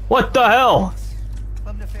 What the hell?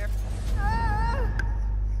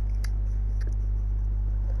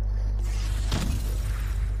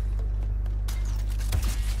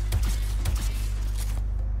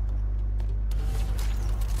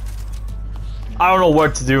 I don't know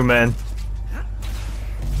what to do, man.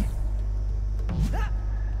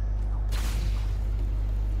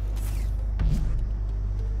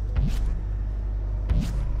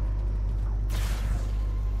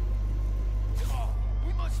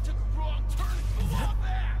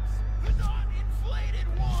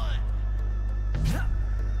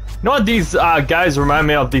 You know what these guys remind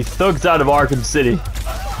me of? The thugs out of Arkham City.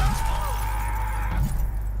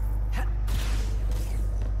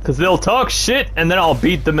 Because they'll talk shit, and then I'll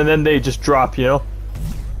beat them, and then they just drop, you know?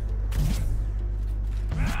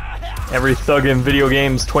 Every thug in video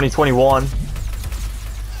games 2021.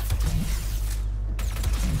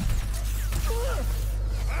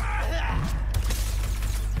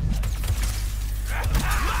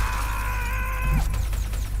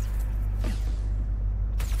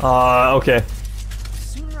 Okay. The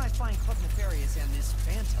sooner I find Club Nefarious and this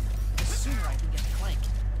Phantom, the sooner I can get the Clank.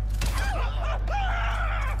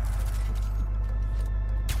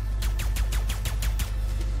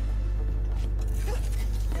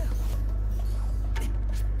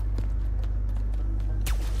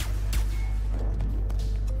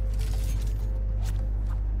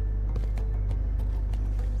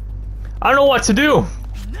 I don't know what to do.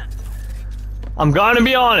 I'm gonna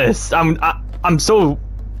be honest.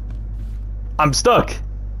 I'm stuck.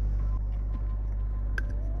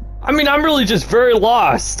 I mean, I'm really just very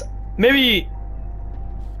lost. Maybe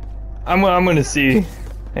I'm gonna see.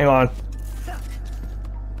 Hang on.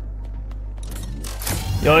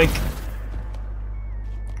 Yoink.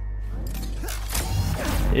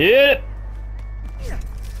 Yeah.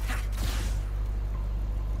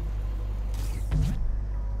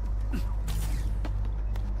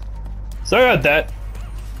 Sorry about that.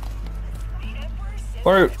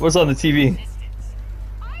 Or what's on the TV?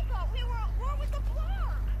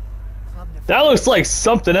 That looks like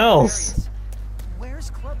something else. Where's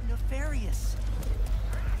Club Nefarious?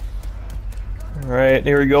 Alright,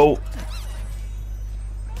 here we go.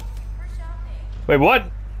 Wait,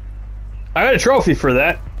 what? I got a trophy for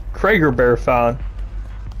that. Krager Bear found.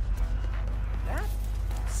 That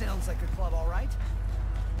sounds like a club, all right.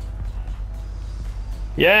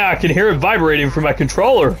 Yeah, I can hear it vibrating from my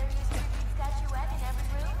controller.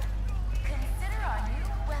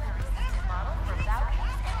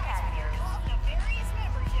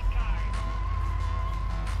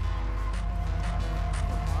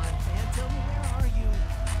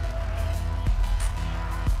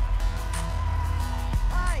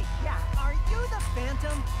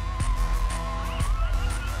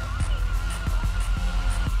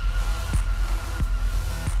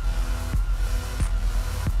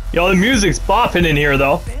 Yo, the music's bopping in here,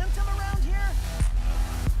 though. Phantom around here?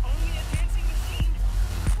 Only a dancing machine.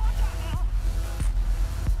 Watch out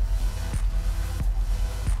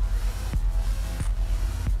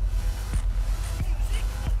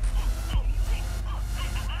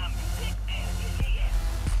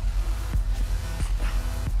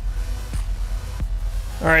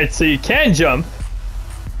now. Alright, so you can jump.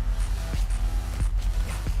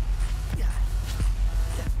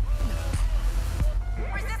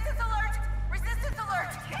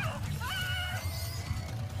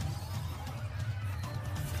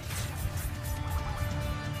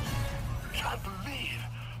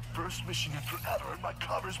 Mission in forever and my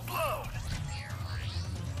cover's blown.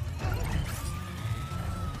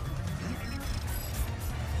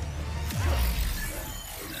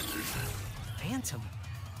 Phantom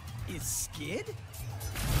is Skid?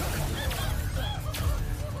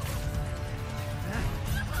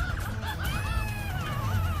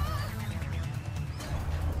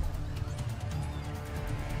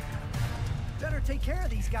 Better take care of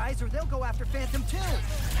these guys or they'll go after Phantom too.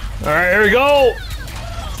 Alright, here we go.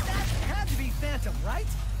 Had to be Phantom, right?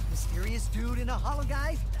 Mysterious dude in a hollow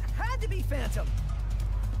guy? Had to be Phantom.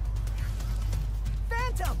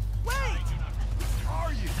 Phantom, wait! Where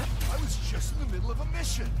are you? I was just in the middle of a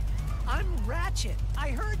mission. I'm Ratchet.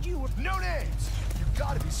 I heard you were... No names! You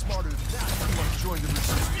gotta be smarter than that if you want to join the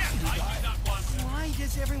Resistance. Why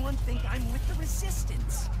does everyone think I'm with the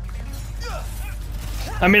Resistance?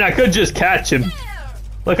 I mean, I could just catch him.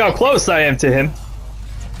 Look how close I am to him.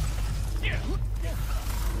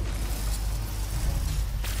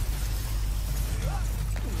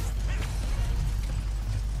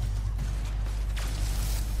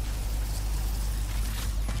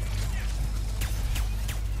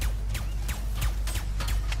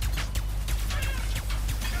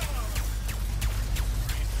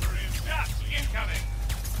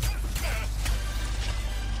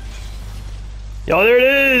 Yo, there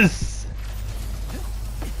it is!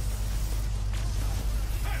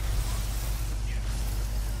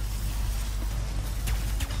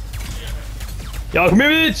 Yo, come here,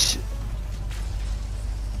 bitch!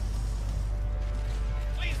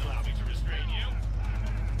 Please allow me to restrain you.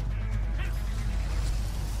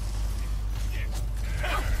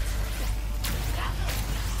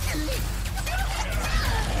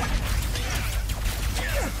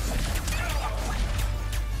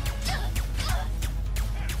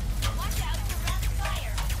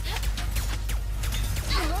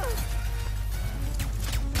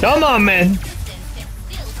 Come on, man.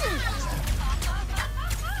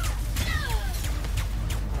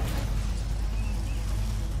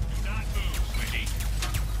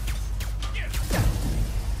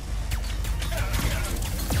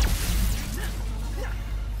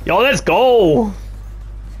 Yo, let's go.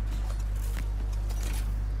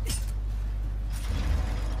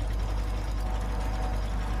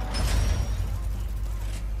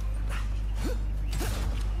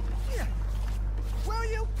 Will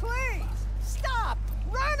you please stop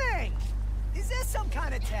running? Is this some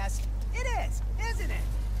kind of test? It is, isn't it?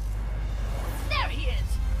 There he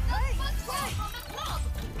is! Hey, Hey.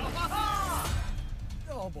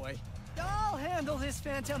 Oh boy. I'll handle this,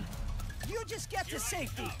 Phantom. You just get to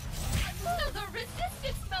safety. Another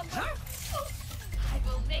resistance number! I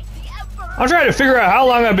will make the Emperor... I'm trying to figure out how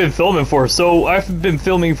long I've been filming for. So I've been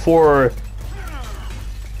filming for...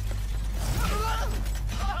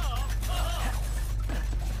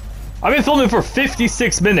 I've been filming for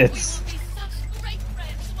 56 minutes.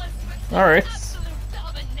 Alright.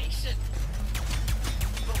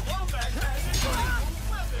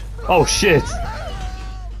 Oh shit.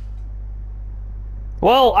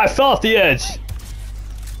 Well, I fell off the edge.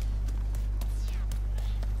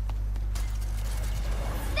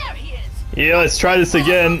 There he is! Yeah, let's try this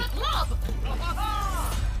again.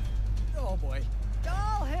 Oh boy.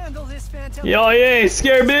 I'll handle this, Phantom. Yo, you ain't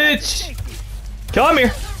scared, bitch. Come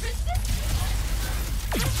here.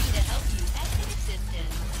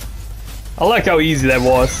 I like how easy that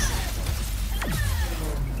was.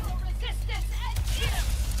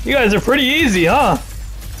 You guys are pretty easy, huh?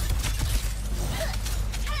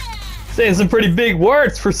 Saying some pretty big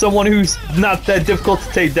words for someone who's not that difficult to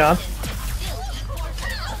take down.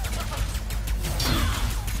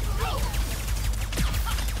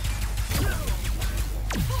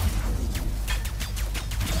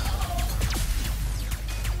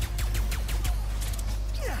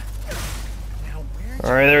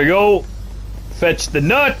 Alright, there we go. Fetch the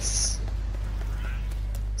nuts.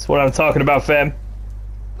 That's what I'm talking about, fam.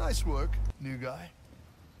 Nice work, new guy.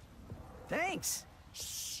 Thanks.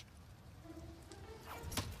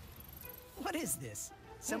 What is this?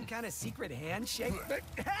 Some kind of secret handshake?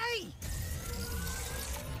 Hey!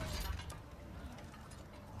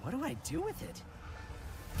 What do I do with it?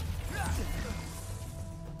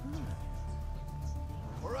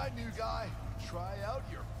 All right, new guy. Try out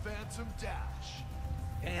your Phantom Dash.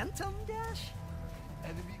 Phantom Dash?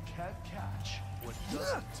 Enemy can't catch what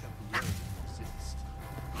doesn't temporarily exist.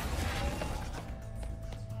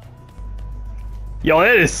 Yo,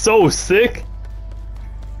 that is so sick.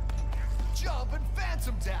 Jump and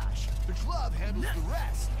Phantom Dash. The glove handles the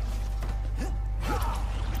rest.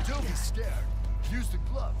 Don't be scared. Use the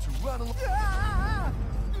glove to run along.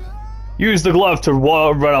 Use the glove to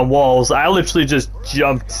run on walls. I literally just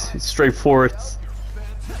jumped straight for it.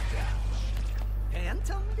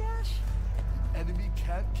 Phantom Dash? Enemy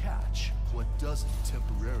can't catch what doesn't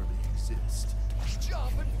temporarily exist.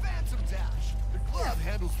 Jump and Phantom Dash. The glove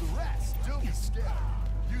handles the rest. Don't be scared.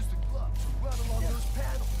 Use the glove to run along those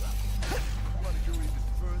panels. Want to go even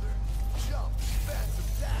further? Jump and Phantom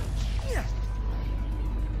Dash.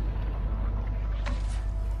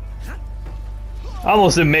 I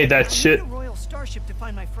almost didn't made that shit. I need a royal starship to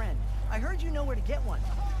find my friend. I heard you know where to get one.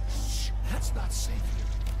 Shh, that's not safe here.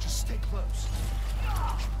 Just stay close.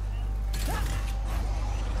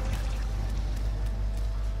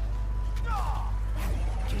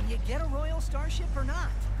 Can you get a royal starship or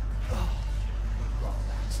not? Wrong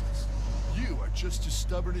access. You are just as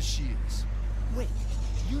stubborn as she is. Wait,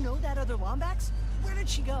 you know that other Lombax? Where did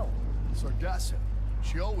she go? Sargasso.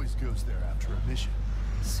 She always goes there after a mission.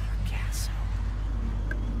 Sargasso.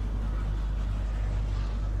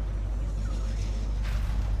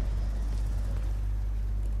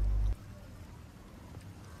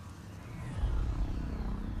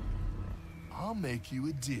 I'll make you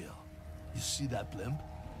a deal. You see that blimp?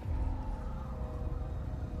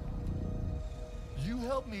 You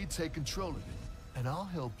help me take control of it, and I'll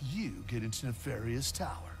help you get into Nefarious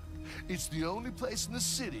Tower. It's the only place in the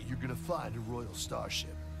city you're gonna find a royal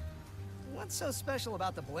starship. What's so special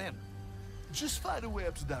about the blimp? Just find a way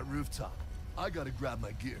up to that rooftop. I gotta grab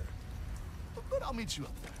my gear. But I'll meet you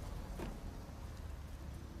up there.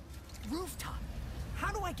 Rooftop?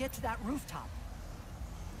 How do I get to that rooftop?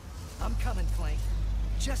 I'm coming, Clank.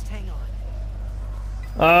 Just hang on.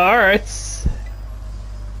 Alright.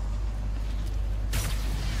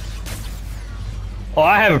 Oh,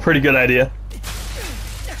 I have a pretty good idea.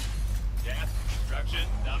 Death, destruction,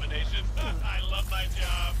 domination. I love my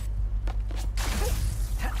job.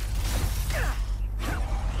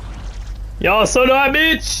 Yo, so do I,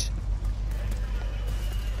 bitch!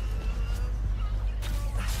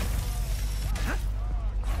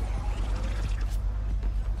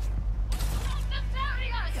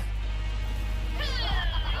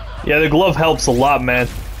 Yeah, the glove helps a lot, man.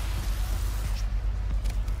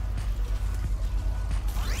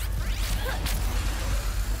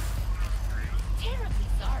 Terribly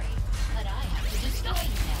sorry, but I have to destroy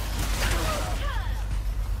you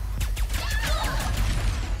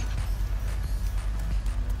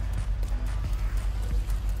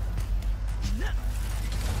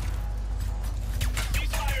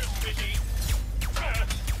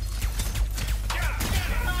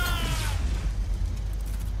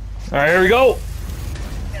All right, here we go.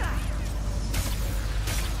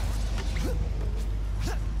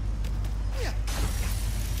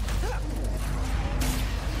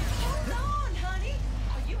 Hold on, honey.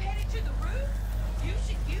 Are you headed to the roof? You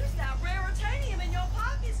should use that rare titanium in your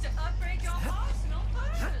pockets to upgrade your arsenal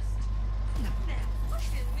first. Now, what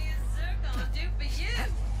can Ms. Zircon do for you?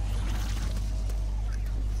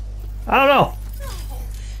 I don't know. Oh,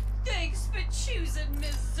 thanks for choosing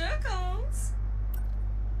Ms. Zircons.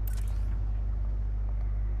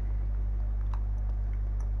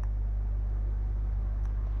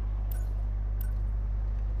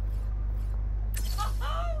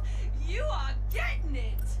 Oh, you are getting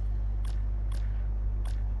it.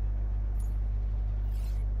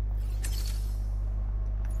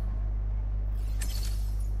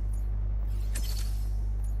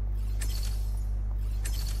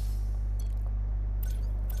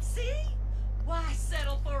 See? Why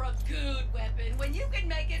settle for a good weapon when you can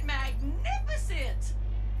make it magnificent?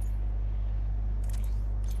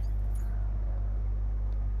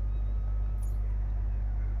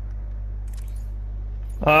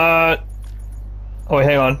 Oh, wait,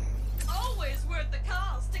 hang on. Always worth the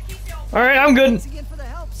cost to keep your. All right, I'm good. Thanks again for the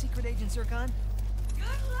help, Secret Agent Zircon. Good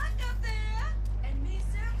luck up there. And Miss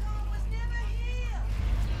Zircon was never here.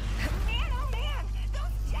 Man, oh man,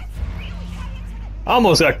 those jets really cut into the I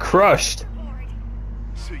almost got crushed. board.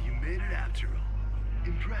 So you made it after all.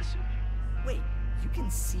 Impressive. Wait, you can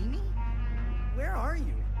see me? Where are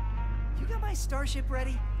you? You got my starship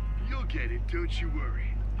ready? You'll get it, don't you worry.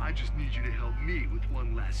 I just need you to help me with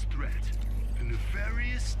one last threat. The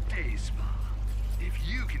nefarious day spa. If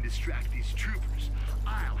you can distract these troopers,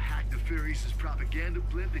 I'll hack Nefarious' propaganda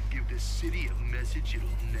blimp and give this city a message it'll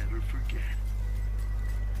never forget.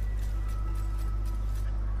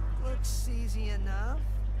 Looks easy enough.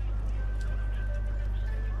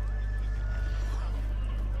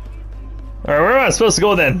 All right, where am I supposed to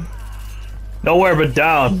go then? Nowhere but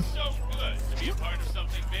down. So good to be a part of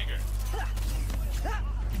something bigger.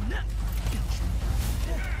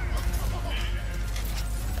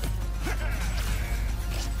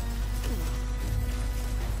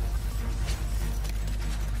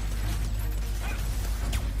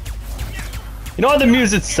 You know what the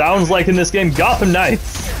music sounds like in this game? Gotham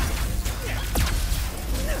Knights.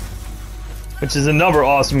 Which is another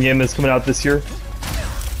awesome game that's coming out this year.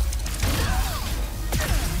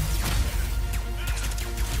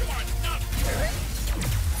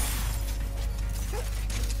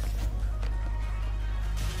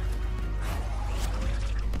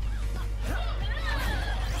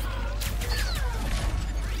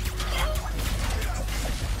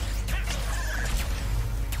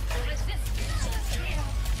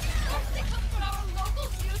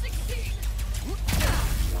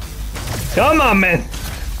 Come on, man.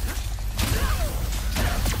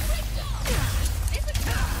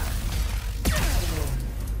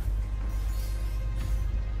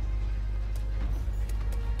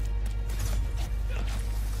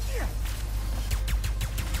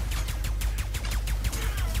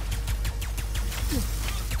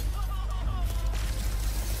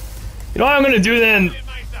 You know what I'm gonna do then?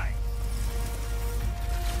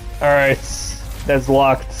 Alright, that's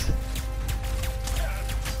locked.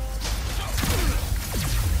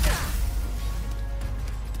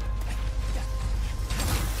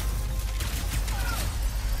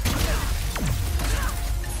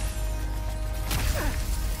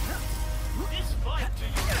 This fight to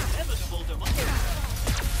your inevitable demise.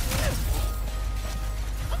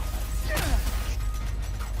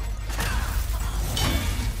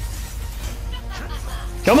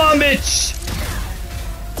 Come on, bitch!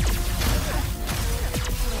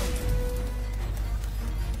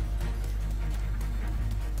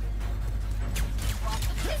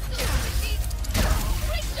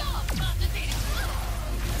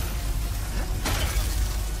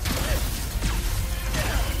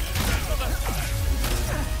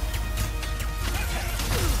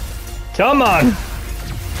 Come on!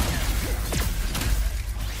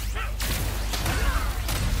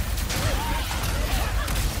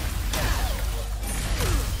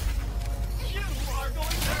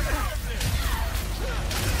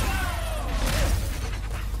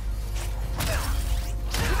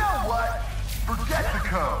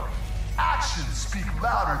 code. Actions speak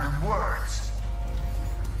louder than words.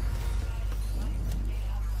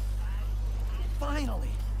 Finally!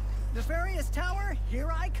 Nefarious Tower,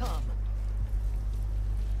 here I come.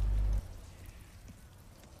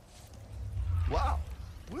 Wow,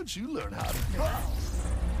 where'd you learn how to do?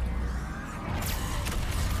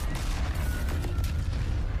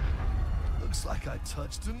 Looks like I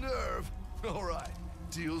touched a nerve. All right,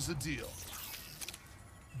 deal's a deal.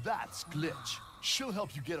 That's Glitch. She'll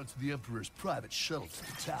help you get onto the Emperor's private shuttle to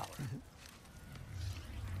the tower.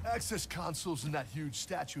 Access console's in that huge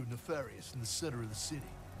statue of Nefarious in the center of the city.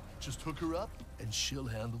 Just hook her up, and she'll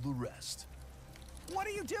handle the rest. What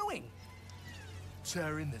are you doing?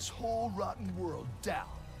 Tearing this whole rotten world down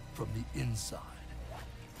from the inside.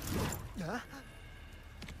 Huh?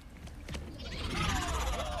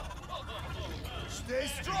 Stay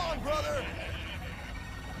strong, brother!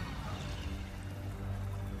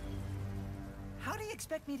 How do you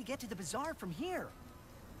expect me to get to the bazaar from here?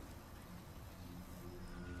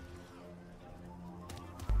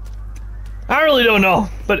 I really don't know.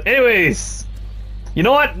 But anyways, you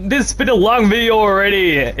know what? This has been a long video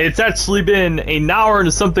already. It's actually been an hour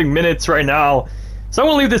and something minutes right now. So I'm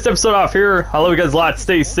going to leave this episode off here. I love you guys a lot.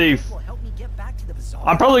 Stay safe.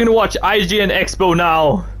 I'm probably going to watch IGN Expo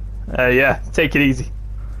now. Yeah, take it easy.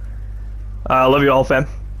 I love you all, fam.